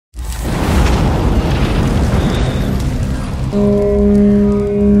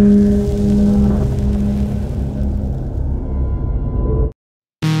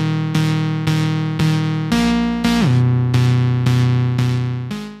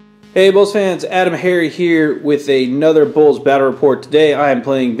Hey BoLS fans, AdamHarry here with another BoLS Battle Report. Today I am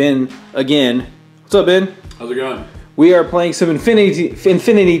playing Ben again. What's up, Ben? How's it going? We are playing some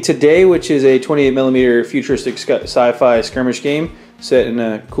Infinity today, which is a 28mm futuristic sci-fi skirmish game set in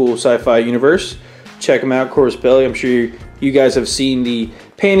a cool sci-fi universe. Check them out, Chorus Belly. I'm sure you guys have seen the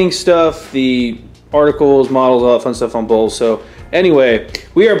painting stuff, the articles, models, all that fun stuff on BoLS. So anyway,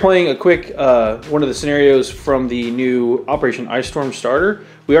 we are playing a quick one of the scenarios from the new Operation Icestorm starter.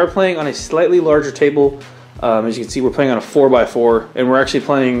 We are playing on a slightly larger table. As you can see, we're playing on a 4x4, and we're actually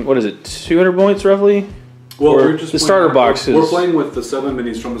playing, what is it, 200 points roughly? Well, we're just the starter boxes. We're playing with the 7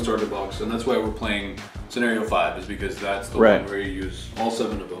 minis from the starter box, and that's why we're playing Scenario 5, is because that's the one where you use all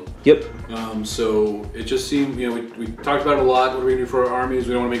 7 of them. Yep. So it just seemed, you know, we talked about it a lot. What do we do for our armies?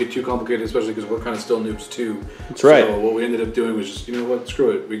 We don't want to make it too complicated, especially because we're kind of still noobs too. That's right. So what we ended up doing was just, you know what,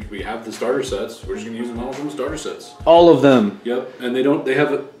 screw it. We have the starter sets. We're just going to use them all from the starter sets. All of them. Yep. And they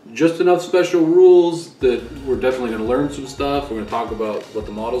have just enough special rules that we're definitely going to learn some stuff. We're going to talk about what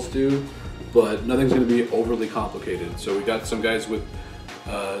the models do, but nothing's going to be overly complicated. So we got some guys with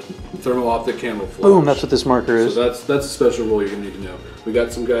thermal optic camouflage. Boom, that's what this marker is. So that's a special rule you're going to need to know. We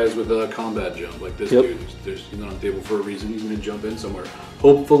got some guys with a combat jump, like this dude. He's not on the table for a reason. He's going to jump in somewhere.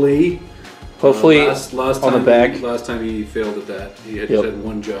 Hopefully last on the back. Last time he failed at that. He had just had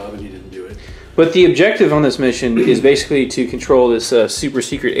one job and he didn't do it. But the objective on this mission is basically to control this super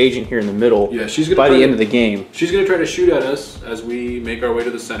secret agent here in the middle. Yeah, she's gonna by the end of the game. She's going to try to shoot at us as we make our way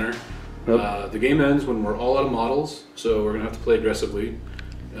to the center. The game ends when we're all out of models, so we're going to have to play aggressively.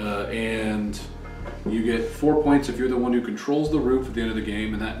 And you get 4 points if you're the one who controls the roof at the end of the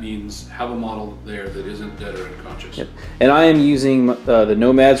game, and that means have a model there that isn't dead or unconscious. Yep. And I am using the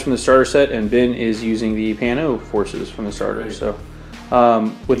Nomads from the starter set, and Ben is using the Pano forces from the starter. Right. So,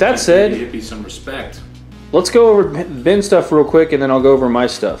 with that said, give me some respect. Let's go over Ben's stuff real quick, and then I'll go over my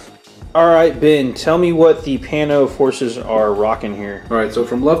stuff. All right, Ben, tell me what the Pano forces are rocking here. All right, so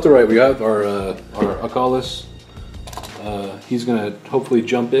from left to right, we have our Akalis. He's gonna hopefully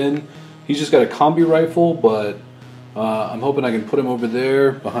jump in. He's just got a combi rifle, but I'm hoping I can put him over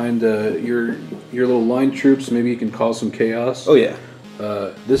there behind your little line troops. Maybe he can cause some chaos. Oh yeah.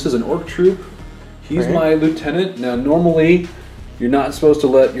 This is an orc troop. He's my lieutenant. Now normally you're not supposed to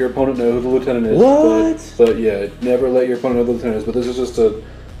let your opponent know who the lieutenant is. What? But yeah, never let your opponent know who the lieutenant is. But this is just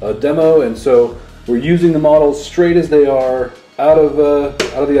a demo, and so we're using the models straight as they are out of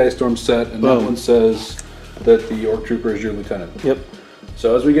the Ice Storm set, and that one says that the orc trooper is your lieutenant. Yep.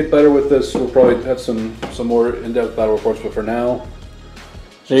 So as we get better with this, we'll probably have some more in-depth battle reports, but for now,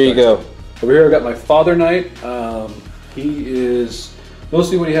 there you go. Over here I've got my Father Knight. He is,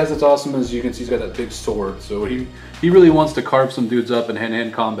 mostly what he has that's awesome is you can see he's got that big sword. So he really wants to carve some dudes up in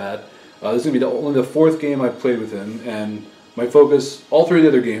hand-to-hand combat. This is going to be only the 4th game I've played with him, and my focus, all 3 of the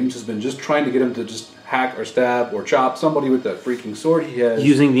other games, has been just trying to get him to just hack or stab or chop somebody with that freaking sword he has.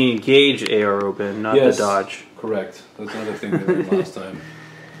 Using the engage AR open, not the dodge. Correct. That's another thing we learned last time.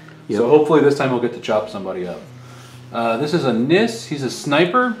 Yep. So hopefully this time we'll get to chop somebody up. This is a Nis. He's a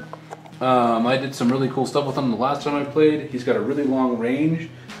sniper. I did some really cool stuff with him the last time I played. He's got a really long range,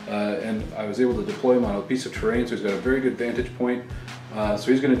 and I was able to deploy him on a piece of terrain, so he's got a very good vantage point.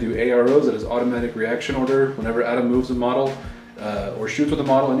 So he's going to do AROs at his automatic reaction order. Whenever Adam moves a model or shoots with a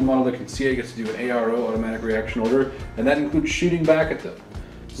model, any model that can see it gets to do an ARO, automatic reaction order, and that includes shooting back at them.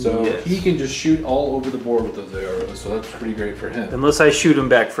 So he can just shoot all over the board with those AROs, so that's pretty great for him. Unless I shoot him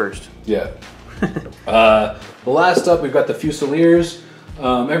back first. Yeah. The last up, we've got the Fusiliers.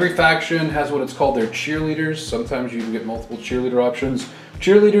 Every faction has what it's called their cheerleaders. Sometimes you can get multiple cheerleader options.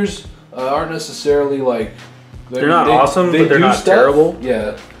 Cheerleaders aren't necessarily like... They're not awesome, but they're not terrible.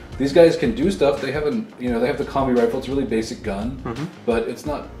 Yeah. These guys can do stuff. They have they have the combi rifle. It's a really basic gun, but it's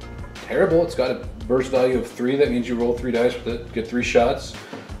not terrible. It's got a burst value of 3. That means you roll 3 dice with it, get 3 shots.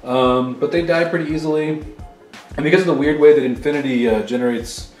 But they die pretty easily. And because of the weird way that Infinity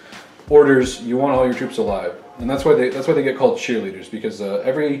generates orders, you want all your troops alive. And that's why they get called cheerleaders, because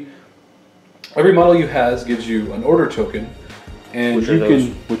every model you has gives you an order token. And which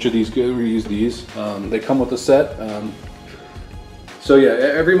are these? We use these. They come with a set. So yeah,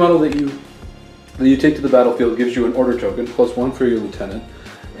 every model that you take to the battlefield gives you an order token, +1 for your lieutenant,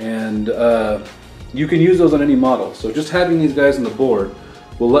 and you can use those on any model. So just having these guys on the board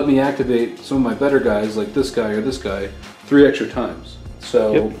will let me activate some of my better guys, like this guy or this guy, 3 extra times.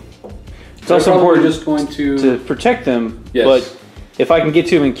 So it's also important just going to protect them. Yes. But if I can get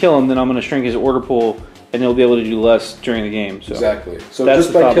to him and kill him, then I'm going to shrink his order pool, and he'll be able to do less during the game. So exactly. So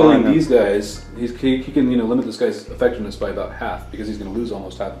just by killing these guys, he can limit this guy's effectiveness by about half, because he's going to lose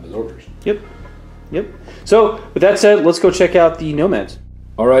almost half of his orders. Yep. So with that said, let's go check out the Nomads.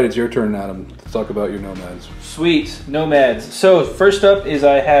 All right, it's your turn, Adam. Let's talk about your Nomads. Sweet, Nomads. So first up is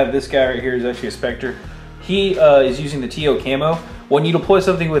I have this guy right here. Is actually a Spectre. He is using the TO camo. When you deploy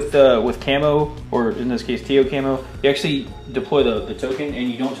something with camo, or in this case TO camo, you actually deploy the token and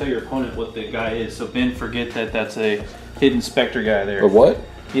you don't tell your opponent what the guy is. So Ben, forget that that's a hidden Spectre guy there. A what?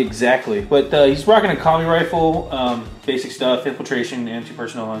 Exactly. But he's rocking a combi rifle, basic stuff, infiltration, and 2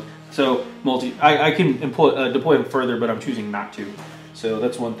 personnel. So I can deploy him further, but I'm choosing not to. So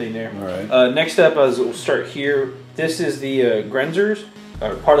that's one thing there. All right. Next up, we'll start here. This is the Grenzers,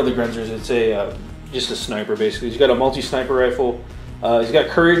 or part of the Grenzers. It's a just a sniper basically. He's got a multi-sniper rifle. He's got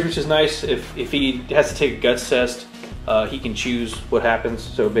courage, which is nice. If he has to take a guts test, he can choose what happens.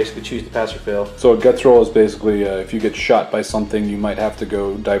 So basically choose to pass or fail. So a guts roll is basically if you get shot by something, you might have to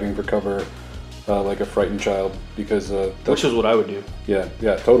go diving for cover like a frightened child, because which is what I would do.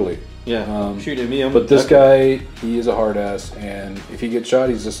 Yeah, totally. Yeah, shoot at me. But this guy, he is a hard ass, and if he gets shot,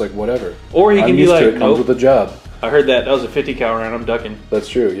 he's just like, whatever. Or he can be like, it comes with a job. I heard that was a 50 cal round. I'm ducking. That's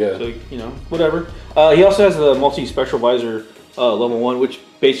true. Yeah. So you know, whatever. He also has the multi-spectral visor level 1, which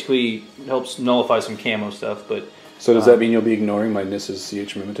basically helps nullify some camo stuff. But so does that mean you'll be ignoring my Nissa's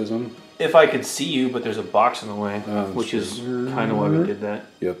CH mimetism? If I could see you, but there's a box in the way, which is kind of why we did that.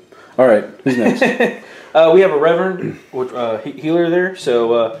 Yep. All right. Who's next? We have a Reverend healer there.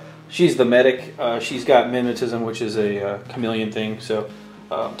 So she's the medic. She's got mimetism, which is a chameleon thing. So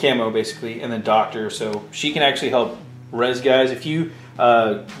camo basically, and then doctor. So she can actually help res guys. If you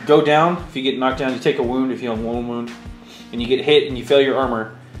go down, if you get knocked down, you take a wound. If you have one wound, and you get hit and you fail your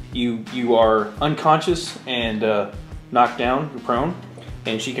armor, you are unconscious and knocked down, you're prone,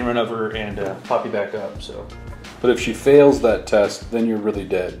 and she can run over and pop you back up. So, but if she fails that test, then you're really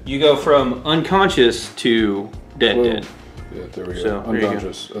dead. You go from unconscious to dead. Yeah, there we go. So,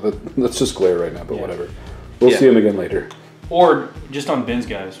 unconscious. That's just glare right now, but whatever. We'll see him again later. Or just on Ben's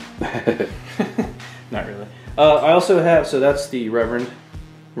guys. Not really. I also have, so that's the Reverend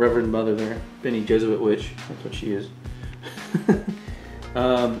Mother there, Benny Jesuit Witch. That's what she is.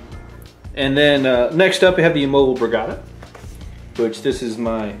 And then next up we have the Immobile Brigada, which this is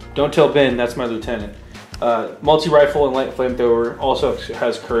my, don't tell Ben, that's my lieutenant. Multi-rifle and light flamethrower, also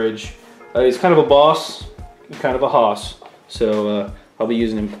has courage. He's kind of a boss, kind of a hoss, so I'll be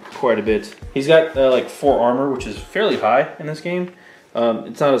using him quite a bit. He's got like 4 armor, which is fairly high in this game.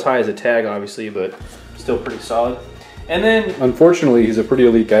 It's not as high as a tag, obviously, but still pretty solid. And then, unfortunately, he's a pretty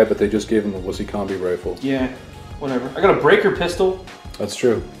elite guy, but they just gave him the wussy combi rifle. Yeah, whatever. I got a breaker pistol. That's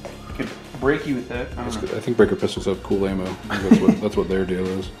true. I could break you with that. I think breaker pistols have cool ammo. That's what their deal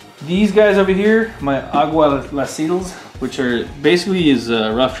is. These guys over here, my Agua Lacidos, which are basically is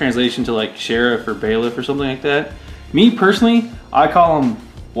a rough translation to like sheriff or bailiff or something like that. Me personally, I call them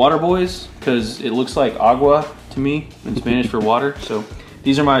water boys because it looks like agua to me in Spanish for water. So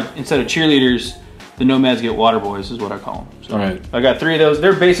these are my, instead of cheerleaders, the Nomads get water boys is what I call them. So all right. I got 3 of those.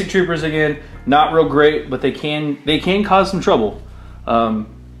 They're basic troopers again, not real great, but they can cause some trouble.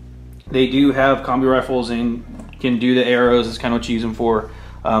 They do have combi rifles and can do the arrows. That's kind of what you use them for.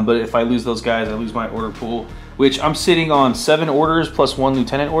 But if I lose those guys, I lose my order pool, which I'm sitting on 7 orders plus 1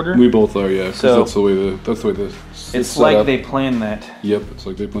 lieutenant order. We both are, yeah. So that's the way the it's like up. They planned that. Yep, it's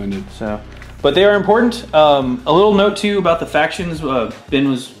like they planned it. So, but they are important. A little note too about the factions. Ben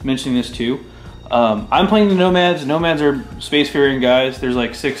was mentioning this too. I'm playing the Nomads. Nomads are spacefaring guys. There's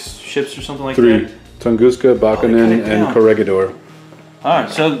like 6 ships or something like 3. that. Tunguska, Bakanin, and Corregidor. All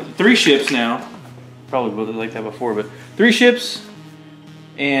right, so 3 ships now. Probably would have liked that before, but 3 ships,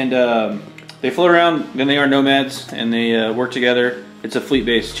 and they float around. Then they are Nomads, and they work together. It's a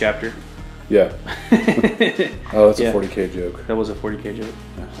fleet-based chapter. Yeah. Oh, that's a 40K joke. That was a 40K joke.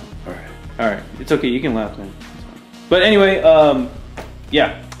 All right. All right, it's okay. You can laugh, man. But anyway,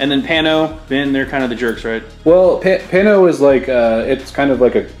 yeah. And then Pano, Ben, they're kind of the jerks, right? Well, Pano is like it's kind of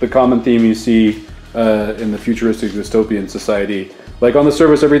like the common theme you see in the futuristic dystopian society. Like on the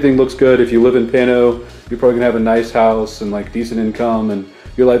surface, everything looks good. If you live in Pano, you're probably gonna have a nice house and like decent income, and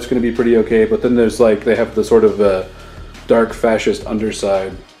your life's gonna be pretty okay. But then there's like they have the sort of dark fascist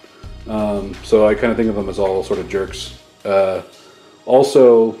underside. So I kind of think of them as all sort of jerks.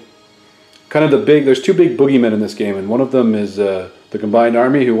 Also, kind of there's 2 big boogeymen in this game, and one of them is the Combined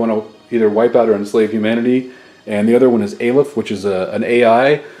Army, who want to either wipe out or enslave humanity, and the other one is Aleph, which is an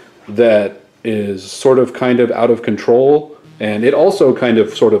AI that is sort of kind of out of control, and it also kind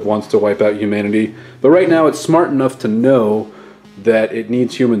of sort of wants to wipe out humanity, but right now it's smart enough to know that it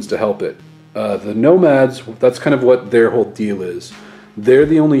needs humans to help it. The Nomads, that's kind of what their whole deal is. They're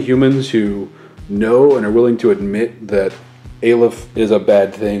the only humans who know and are willing to admit that Aleph is a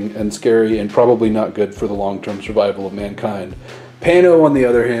bad thing and scary and probably not good for the long-term survival of mankind. Pano, on the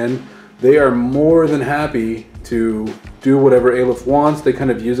other hand, they are more than happy to do whatever Aleph wants. They kind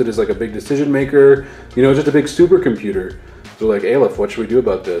of use it as like a big decision maker, you know, just a big supercomputer. So like, Aleph, what should we do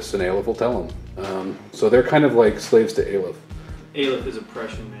about this? And Aleph will tell them. So they're kind of like slaves to Aleph. Aleph is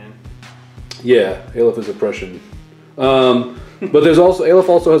oppression, man. Yeah, Aleph is oppression. But there's also, Aleph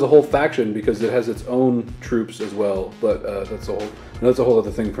also has a whole faction because it has its own troops as well. But that's a whole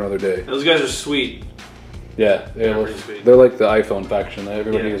other thing for another day. Those guys are sweet. Yeah, Aleph, they're like the iPhone faction.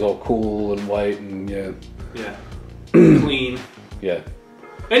 Everybody is all cool and white and yeah. Yeah. Clean. Yeah.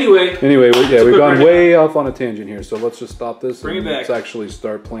 Anyway, we've gone way off on a tangent here, so let's just stop this and let's actually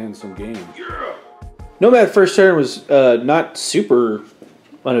start playing some games. Yeah. Nomad first turn was not super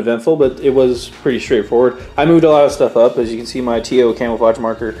uneventful, but it was pretty straightforward. I moved a lot of stuff up. As you can see, my TO camouflage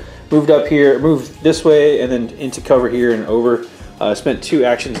marker moved up here, moved this way, and then into cover here and over. I spent 2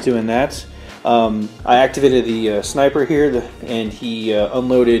 actions doing that. I activated the sniper here, and he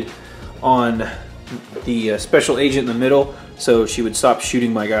unloaded on the special agent in the middle, so she would stop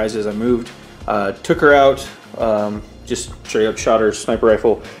shooting my guys as I moved. Took her out, just straight up shot her sniper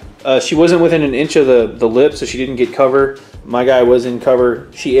rifle. She wasn't within an inch of the lip, so she didn't get cover. My guy was in cover.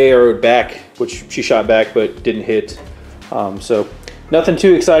 She AR'd back, which she shot back but didn't hit. So nothing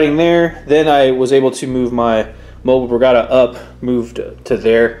too exciting there. Then I was able to move my mobile brigada up, moved to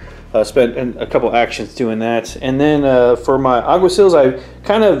there. Spent a couple actions doing that. And then for my Aguacils, I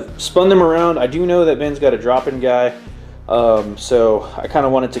kind of spun them around. I do know that Ben's got a drop-in guy, so I kind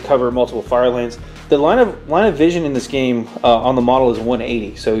of wanted to cover multiple fire lanes. The line of vision in this game on the model is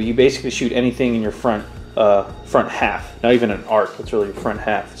 180, so you basically shoot anything in your front half, not even an arc. It's really your front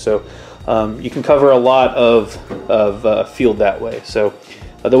half. So you can cover a lot of field that way. So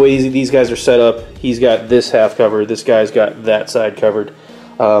the way these guys are set up, he's got this half covered. This guy's got that side covered.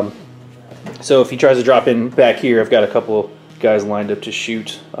 So if he tries to drop in back here, I've got a couple guys lined up to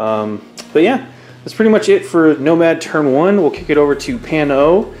shoot. But yeah, that's pretty much it for Nomad turn 1. We'll kick it over to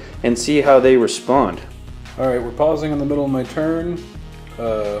Pano and see how they respond. All right, we're pausing in the middle of my turn.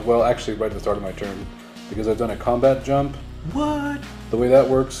 Well, actually right at the start of my turn, because I've done a combat jump. What? The way that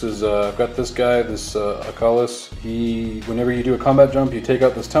works is I've got this guy, this Akalis. Whenever you do a combat jump, you take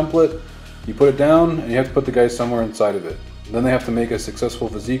out this template, you put it down, and you have to put the guy somewhere inside of it. Then they have to make a successful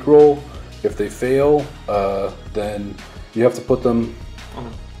physique roll. If they fail, then you have to put them on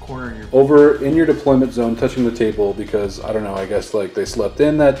the corner over in your deployment zone, touching the table, because I don't know, I guess like they slept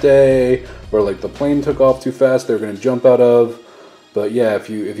in that day, or like the plane took off too fast, they're going to jump out of. But yeah,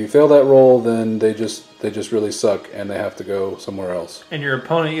 if you fail that roll, then they just really suck and they have to go somewhere else. And your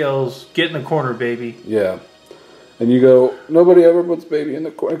opponent yells, "Get in the corner, baby." Yeah, and you go, "Nobody ever puts baby in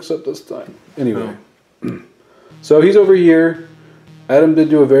the corner except this time." Anyway. Oh. So he's over here. Adam did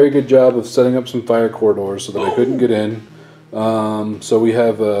do a very good job of setting up some fire corridors so that I couldn't get in. So we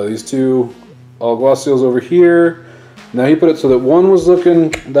have these 2 alguacils over here. Now he put it so that one was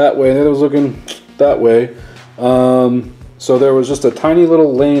looking that way and the other was looking that way. So there was just a tiny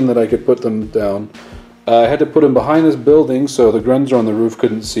little lane that I could put them down. I had to put them behind this building so the Grunzer on the roof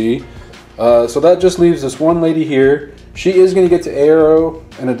couldn't see. So that just leaves this one lady here. She is going to get to arrow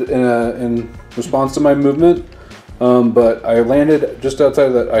in response to my movement. But I landed just outside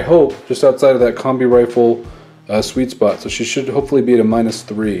of that, I hope, just outside of that combi rifle sweet spot. So she should hopefully be at a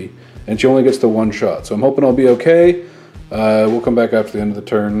 -3, and she only gets to 1 shot. So I'm hoping I'll be okay. We'll come back after the end of the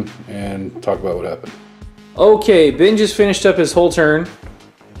turn and talk about what happened. Okay, Ben just finished up his whole turn.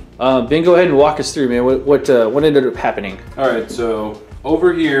 Ben, go ahead and walk us through, man. What ended up happening? All right, so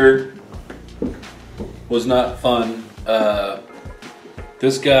over here was not fun.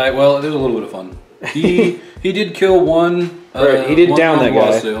 This guy, well, there's a little bit of fun. He did kill one. Right, he did down that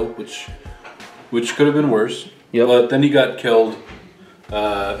guy, which could have been worse. Yep. But then he got killed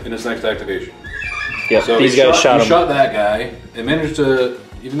in his next activation. Yeah. So these guys shot him. He shot that guy and managed to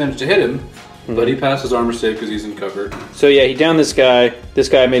hit him, but he passed his armor save because he's in cover. So yeah, he downed this guy. This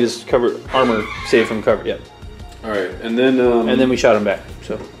guy made his armor save from cover. Yep. All right, and then we shot him back.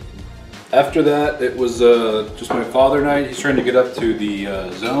 So after that, it was just my father and I. He's trying to get up to the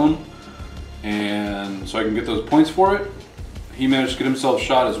zone. And so I can get those points for it. He managed to get himself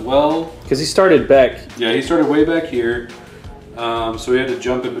shot as well. Because he started back. Yeah, he started way back here. So he had to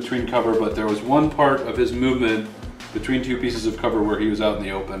jump in between cover, but there was one part of his movement between 2 pieces of cover where he was out in the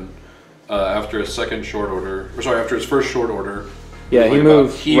open after his first short order. Yeah, he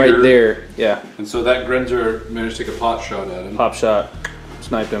moved right there. Yeah. And so that Grenzer managed to take a pot shot at him. Pop shot.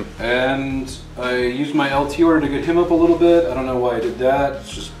 Sniped him. And I used my LT order to get him up a little bit. I don't know why I did that.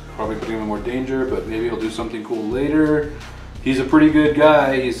 It's just probably putting him in more danger, but maybe he'll do something cool later. He's a pretty good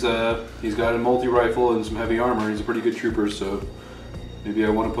guy. He's got a multi-rifle and some heavy armor. He's a pretty good trooper, so Maybe I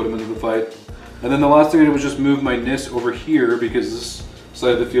want to put him into the fight. And then the last thing I did was just move my NIS over here because this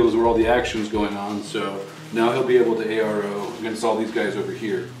side of the field is where all the action's going on. So now he'll be able to ARO against all these guys over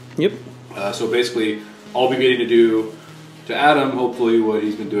here. Yep. So basically, I'll be getting to do to Adam, hopefully, what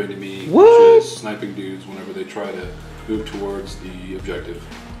he's been doing to me, What? which is sniping dudes whenever they try to move towards the objective.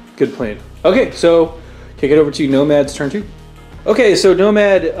 Good plan. Okay, so kick it over to Nomad's turn 2. Okay, so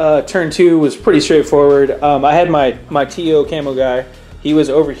Nomad turn 2 was pretty straightforward. I had my TO camo guy. He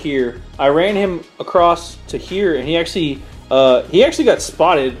was over here. I ran him across to here, and he actually got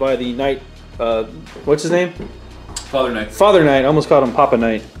spotted by the knight. What's his name? Father Knight. Father Knight. I almost called him Papa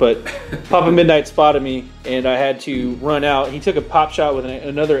Knight, but Papa Midnight spotted me, and I had to run out. He took a pop shot with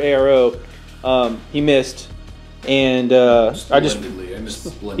another ARO. He missed, and I missed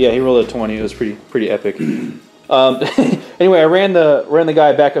yeah, he rolled a 20. It was pretty epic. Anyway, I ran the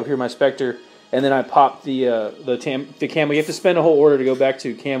guy back up here, my Spectre, and then I popped the camo. You have to spend a whole order to go back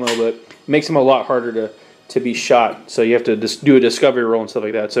to camo, but it makes him a lot harder to be shot. So you have to just do a discovery roll and stuff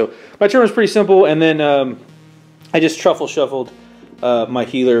like that. So my turn was pretty simple, and then I just truffle shuffled my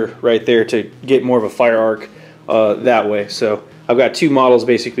healer right there to get more of a fire arc that way. So I've got 2 models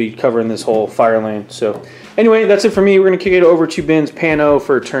basically covering this whole fire lane. So anyway, that's it for me. We're going to kick it over to Ben's Pano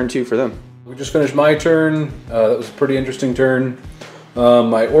for turn 2 for them. We just finished my turn. That was a pretty interesting turn.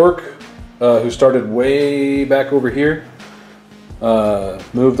 My Orc, who started way back over here,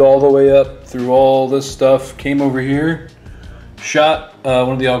 moved all the way up through all this stuff, came over here, shot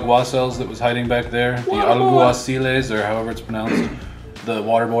one of the alguacils that was hiding back there, the alguaciles, or however it's pronounced, the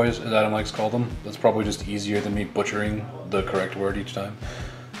water boys, as Adam likes to call them. That's probably just easier than me butchering the correct word each time.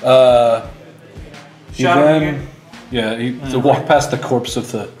 To walk past the corpse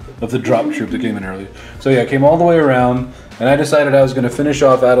of the drop troop that came in early. So yeah, I came all the way around, and I decided I was going to finish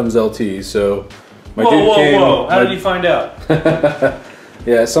off Adam's LT. So my dude came. Whoa! How did you find out?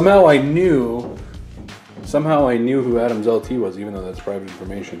 Yeah, somehow I knew who Adam's LT was, even though that's private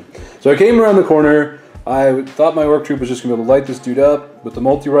information. So I came around the corner. I thought my Orc troop was just going to be able to light this dude up with the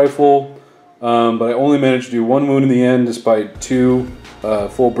multi-rifle, but I only managed to do 1 wound in the end, despite 2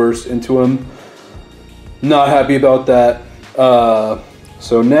 full bursts into him. Not happy about that.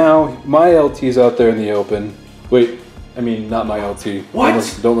 So now my LT is out there in the open. Wait, I mean not my LT.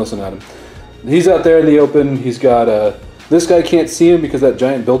 What? Don't listen to him. He's out there in the open. He's got this guy can't see him because that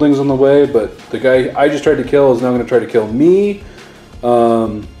giant building's on the way, but the guy I just tried to kill is now going to try to kill me.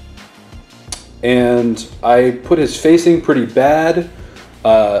 And I put his facing pretty bad.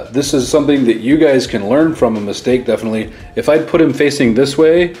 This is something that you guys can learn from a mistake, definitely. If I'd put him facing this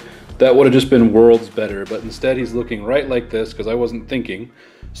way, that would have just been worlds better, but instead he's looking right like this because I wasn't thinking.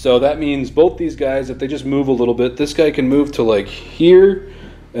 So that means both these guys, if they just move a little bit, this guy can move to like here,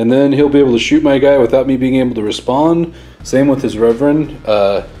 and then he'll be able to shoot my guy without me being able to respond. Same with his Reverend.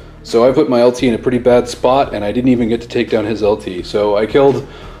 So I put my LT in a pretty bad spot, and I didn't even get to take down his LT. So I killed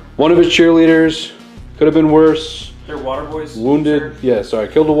one of his cheerleaders. Could have been worse. They're water boys? Wounded. Yeah, so I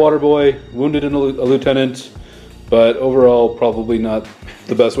killed a water boy, wounded a lieutenant. But overall, probably not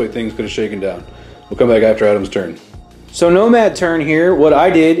the best way things could have shaken down. We'll come back after Adam's turn. So Nomad turn here. What I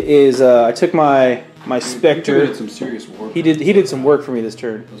did is I took my Spectre. You did some serious work. He did some work for me this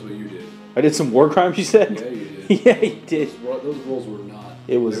turn. That's what you did. I did some war crimes, you said? Yeah, you did. Yeah, you did. Those rolls were not.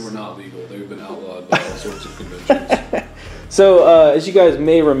 They were not legal. They've been outlawed by all sorts of conventions. So as you guys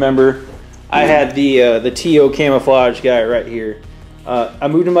may remember, I had the TO camouflage guy right here. I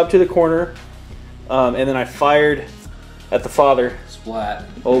moved him up to the corner. And then I fired at the father. Splat.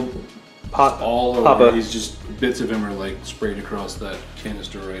 Old all over. Papa. He's just bits of him are like sprayed across that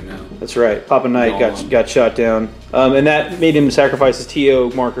canister right now. That's right. Papa Knight got shot down, and that made him sacrifice his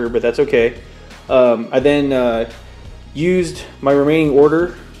TO marker, but that's okay. I then used my remaining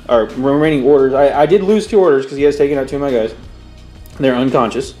orders. I did lose 2 orders because he has taken out 2 of my guys. They're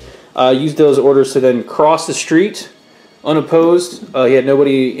unconscious. Used those orders to then cross the street. Unopposed. He had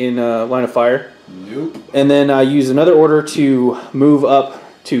nobody in line of fire. Nope. And then I used another order to move up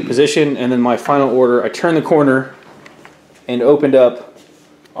to position, and then my final order, I turned the corner and opened up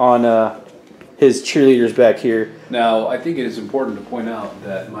on his cheerleaders back here. Now, I think it is important to point out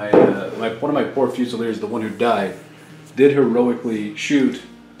that one of my poor Fusiliers, the one who died, did heroically shoot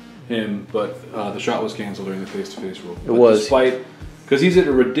him, but the shot was canceled during the face-to-face roll. It was. Despite... Because he's at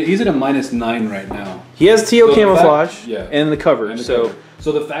a -9 right now. He has TO camouflage and the cover.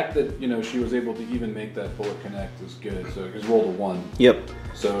 So the fact that she was able to even make that bullet connect is good. So he's rolled a 1. Yep.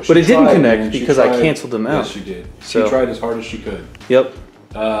 So but it didn't connect because I canceled him out. Yes, she did. She tried as hard as she could. Yep.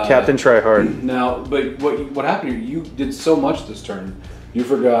 Captain try hard. Now, but what happened here? You did so much this turn. You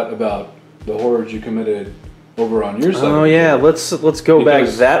forgot about the horrors you committed over on your side. Oh yeah, let's go back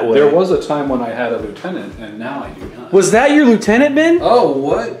that way. There was a time when I had a lieutenant, and now I do not. Was that your lieutenant, Ben? Oh,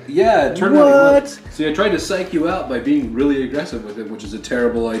 what? Yeah, it turned out it was. See, I tried to psych you out by being really aggressive with him, which is a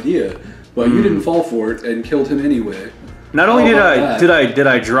terrible idea. But you didn't fall for it and killed him anyway. Not only did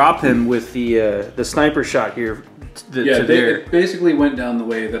I drop him with the sniper shot here. It basically went down the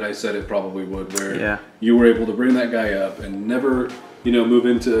way that I said it probably would, where you were able to bring that guy up and never, move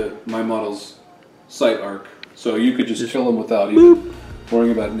into my model's sight arc. So you could just kill him without even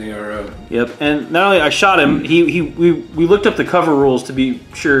worrying about an ARO. Yep, and not only I shot him, we looked up the cover rules to be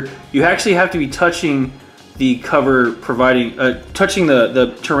sure. You actually have to be touching the cover providing, touching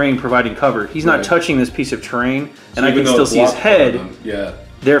the terrain providing cover. He's not touching this piece of terrain, and I can still see his head. Yeah.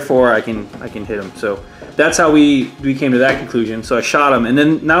 Therefore, I can hit him. So that's how we came to that conclusion. So I shot him, and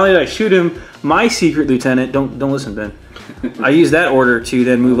then not only did I shoot him, my secret lieutenant, don't listen, Ben. I used that order to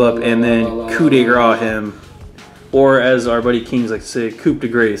then move up and then coup de grace him, or as our buddy Kings like to say, coup de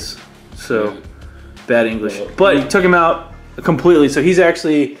grace. So bad English, but he took him out completely. So he's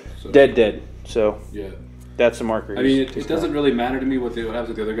actually dead. So that's a marker. I mean, it doesn't really matter to me what happens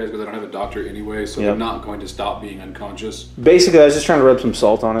with the other guys because I don't have a doctor anyway, so they're not going to stop being unconscious. Basically, I was just trying to rub some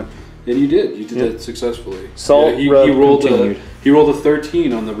salt on it. And you did. You did that successfully. Salt rub continued. He rolled a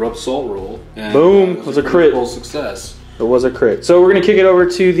 13 on the rub salt roll. And boom! It was a crit. Success. It was a crit. So we're gonna kick it over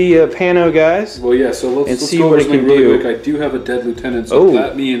to the Pano guys. Well, yeah. So let's see go what over he can really do. quick. I do have a dead lieutenant, so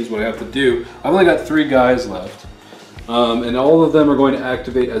that means what I have to do. I've only got 3 guys left. And all of them are going to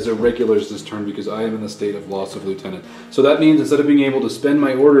activate as irregulars this turn because I am in the state of loss of lieutenant. So that means instead of being able to spend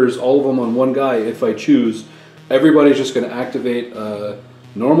my orders, all of them on one guy if I choose, everybody's just going to activate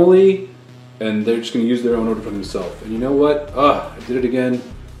normally, and they're just going to use their own order for themselves. And you know what? I did it again.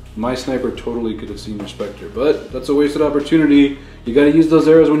 My sniper totally could have seen your Spectre, but that's a wasted opportunity. You got to use those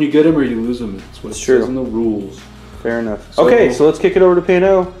arrows when you get them or you lose them. That's what it says in the rules. Fair enough. Okay, so let's kick it over to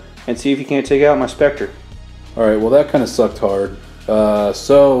Pano and see if he can't take out my Spectre. Alright, well that kind of sucked hard.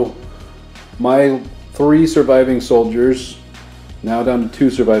 So, my 3 surviving soldiers, now down to 2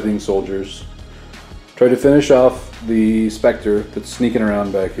 surviving soldiers, try to finish off the Spectre that's sneaking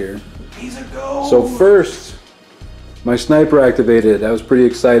around back here. He's a go! So first, my sniper activated. I was pretty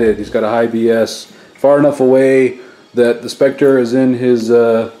excited. He's got a high BS, far enough away that the Spectre is in his,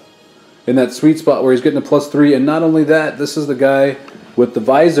 in that sweet spot where he's getting a +3, and not only that, this is the guy with the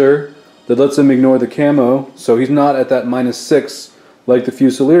visor that lets him ignore the camo, so he's not at that -6 like the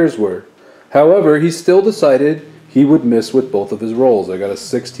Fusiliers were. However, he still decided he would miss with both of his rolls. I got a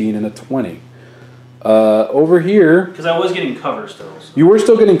 16 and a 20. Over here... Because I was getting cover still. So. You were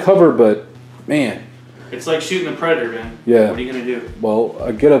still getting cover, but, man... It's like shooting a predator, man. Yeah. What are you going to do? Well,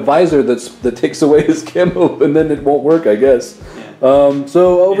 I get a visor that takes away his camo, and then it won't work, I guess. Yeah.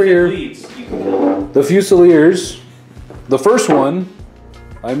 So over here, bleeds, you can kill it. The Fusiliers, the first one...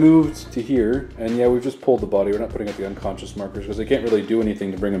 I moved to here, and yeah, we've just pulled the body. We're not putting up the unconscious markers because they can't really do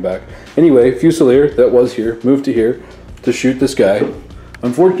anything to bring him back. Anyway, Fusilier, that was here, moved to here to shoot this guy.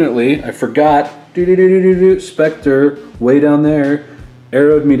 Unfortunately, I forgot, Spectre, way down there,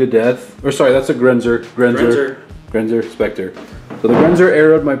 arrowed me to death. Or sorry, that's a Grenzer, Spectre. So the Grenzer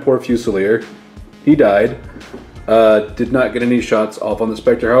arrowed my poor Fusilier. He died. Did not get any shots off on the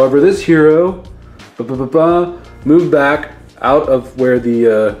Spectre. However, this hero, moved back, out of where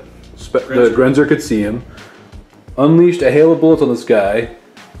the Grenzer could see him, unleashed a hail of bullets on this guy,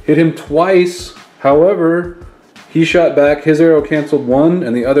 hit him twice. However, he shot back. His arrow canceled one,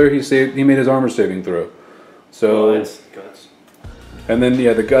 and the other he made his armor saving throw. So that's guts. And then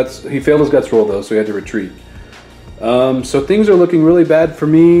the guts. He failed his guts roll though, so he had to retreat. So things are looking really bad for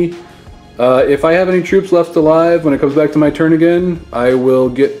me. If I have any troops left alive when it comes back to my turn again, I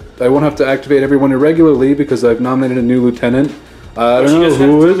won't have to activate everyone irregularly because I've nominated a new lieutenant. I don't know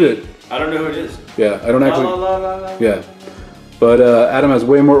who is it. I don't know who it is. Yeah, I don't actually. Yeah, but Adam has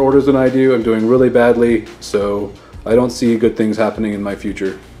way more orders than I do. I'm doing really badly, so I don't see good things happening in my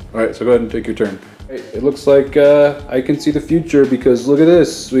future. All right, so go ahead and take your turn. It looks like I can see the future because look at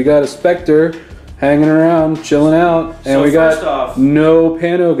this. We got a Spectre hanging around, chilling out, and so we got no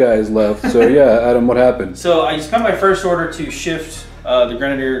Pano guys left. So yeah, Adam, what happened? So I spent my first order to shift the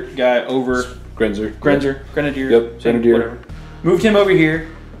Grenadier guy over. Grenadier. Yep, Grenadier. Whatever. Moved him over here,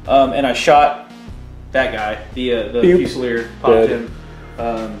 and I shot that guy, the Fusilier, popped him.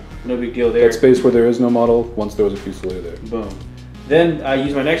 No big deal there. That space where there is no model, once there was a Fusilier there. Boom. Then I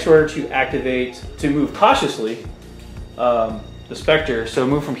used my next order to activate, to move cautiously, the Spectre. So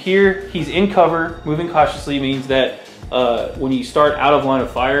move from here, he's in cover. Moving cautiously means that when you start out of line of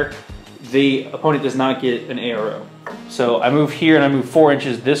fire, the opponent does not get an ARO. So I move here and I move 4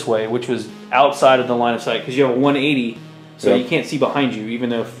 inches this way, which was outside of the line of sight because you have a 180, so Yep. you can't see behind you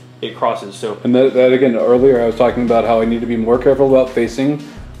even if it crosses. So And that again, earlier I was talking about how I need to be more careful about facing.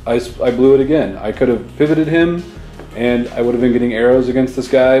 I blew it again. I could have pivoted him, and I would have been getting arrows against this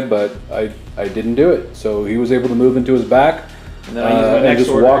guy, but I didn't do it. So he was able to move into his back and then I used my and next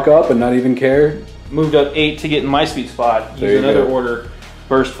just order. walk up and not even care. Moved up 8 to get in my sweet spot. There Used you another go. order,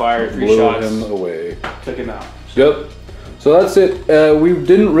 burst fire, 3 Blew shots, him away. took him out. Yep. So that's it. We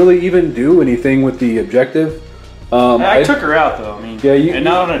didn't really even do anything with the objective. I took her out though. I mean, Yeah, and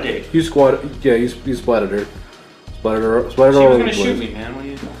not on a date. You Yeah, you splatted her. Splatted her She was all over gonna the shoot place. me, man. What do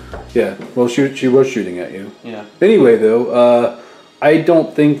you? Yeah. Well, she was shooting at you. Yeah. Anyway, though, I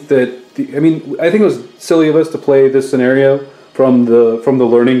don't think that. I mean, I think it was silly of us to play this scenario from the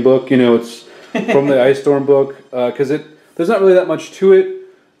learning book. You know, it's from the Ice Storm book because there's not really that much to it.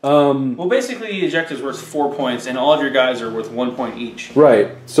 Well, basically, the objective's worth 4 points, and all of your guys are worth 1 point each.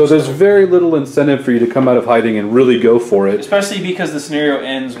 Right. So there's very little incentive for you to come out of hiding and really go for it. Especially because the scenario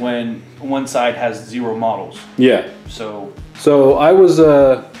ends when one side has 0 models. Yeah. So I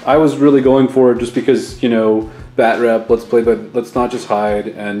was really going for it just because, you know, bat rep, let's play, but let's not just hide.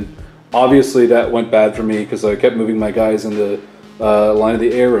 And obviously that went bad for me because I kept moving my guys in the line of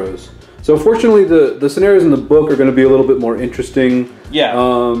the arrows. So fortunately, the scenarios in the book are going to be a little bit more interesting. yeah,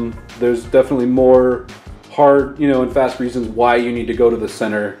 There's definitely more hard, you know, and fast reasons why you need to go to the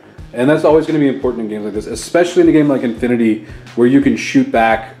center. And that's always going to be important in games like this, especially in a game like Infinity, where you can shoot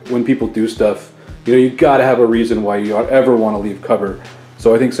back when people do stuff. You know, you got to have a reason why you ever want to leave cover.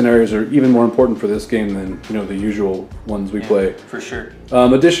 So I think scenarios are even more important for this game than, you know, the usual ones we play. for sure.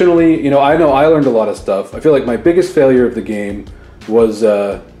 Additionally, you know I learned a lot of stuff. I feel like my biggest failure of the game was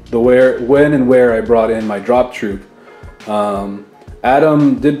when and where I brought in my drop troop.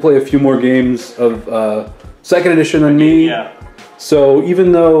 Adam did play a few more games of second edition than me. Yeah. So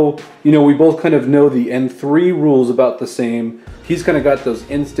even though, you know, we both kind of know the N3 rules about the same, he's kind of got those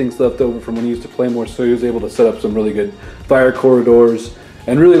instincts left over from when he used to play more, so he was able to set up some really good fire corridors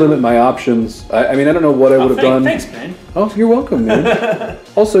and really limit my options. I mean, I don't know what I would have done. Thanks, man. Oh, you're welcome, man.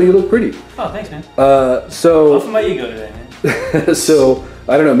 Also, you look pretty. Oh, thanks, man. So Off of my ego today, man. so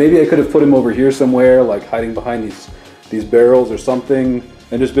I don't know, maybe I could have put him over here somewhere, like hiding behind these barrels or something,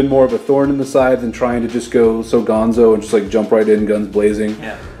 and just been more of a thorn in the side than trying to just go so gonzo and just like jump right in, guns blazing.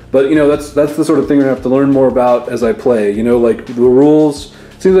 Yeah. But you know, that's the sort of thing we're gonna have to learn more about as I play. You know, like the rules.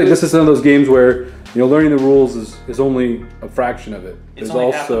 It seems like this is one of those games where, you know, learning the rules is only a fraction of it. It's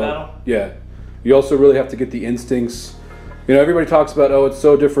only half the battle? Yeah. You also really have to get the instincts. You know, everybody talks about, oh, it's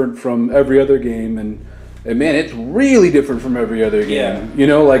so different from every other game, and man, it's really different from every other game. Yeah. You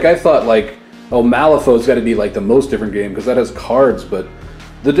know, like I thought, like, oh, Malifaux's got to be like the most different game because that has cards, but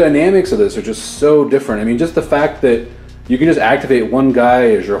the dynamics of this are just so different. I mean, just the fact that you can just activate one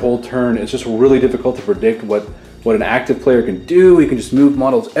guy as your whole turn, it's just really difficult to predict what an active player can do. He can just move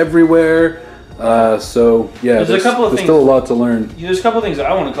models everywhere. So yeah, there's still a lot to learn. There's a couple of things that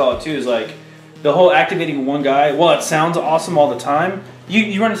I want to call it too. Is like the whole activating one guy. Well, it sounds awesome all the time.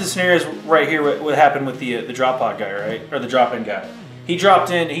 You run into scenarios right here. What happened with the drop pod guy, right, or the drop in guy? He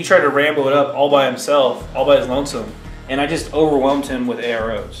dropped in. He tried to Rambo it up all by himself, all by his lonesome, and I just overwhelmed him with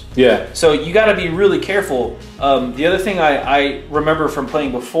AROs. Yeah. So you got to be really careful. The other thing I remember from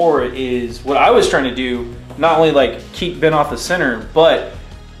playing before is what I was trying to do. Not only like keep Ben off the center, but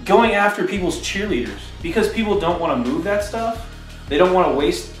going after people's cheerleaders, because people don't want to move that stuff. They don't want to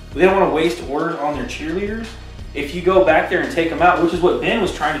waste. They don't want to waste orders on their cheerleaders. If you go back there and take them out, which is what Ben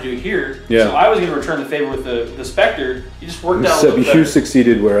was trying to do here. Yeah. So I was going to return the favor with the Spectre. You just worked out a little better. You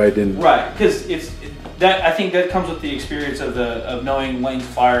succeeded where I didn't. Right, because I think that comes with the experience of knowing lanes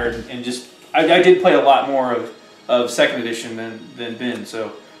fired, and just I did play a lot more of second edition than Ben,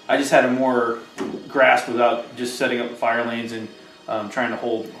 so I just had a more grasp without just setting up fire lanes and trying to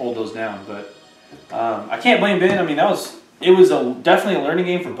hold those down. But I can't blame Ben. I mean, it was definitely a learning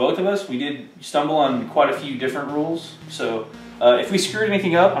game for both of us. We did stumble on quite a few different rules. So if we screwed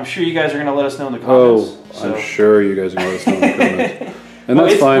anything up, I'm sure you guys are going to let us know in the comments. Oh, so. I'm sure you guys are going to let us know in the comments. And well,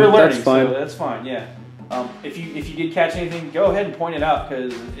 that's fine. We're learning, that's fine. So that's fine. Yeah. If you did catch anything, go ahead and point it out,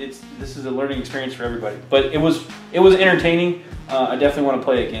 because this is a learning experience for everybody. But it was entertaining. I definitely want to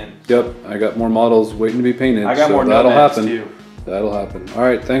play again. Yep, I got more models waiting to be painted. I got more that'll Nomads happen. too. That'll happen. All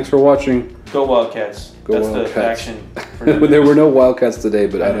right, thanks for watching. Go Wildcats. Go That's Wildcats. the action. There were no Wildcats today,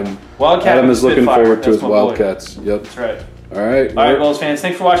 but Adam is looking forward to his Wildcats. Yep. That's right. All right. All right, BoLS fans.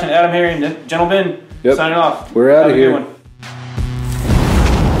 Thanks for watching. AdamHarry and GentleBen signing off. We're out of here.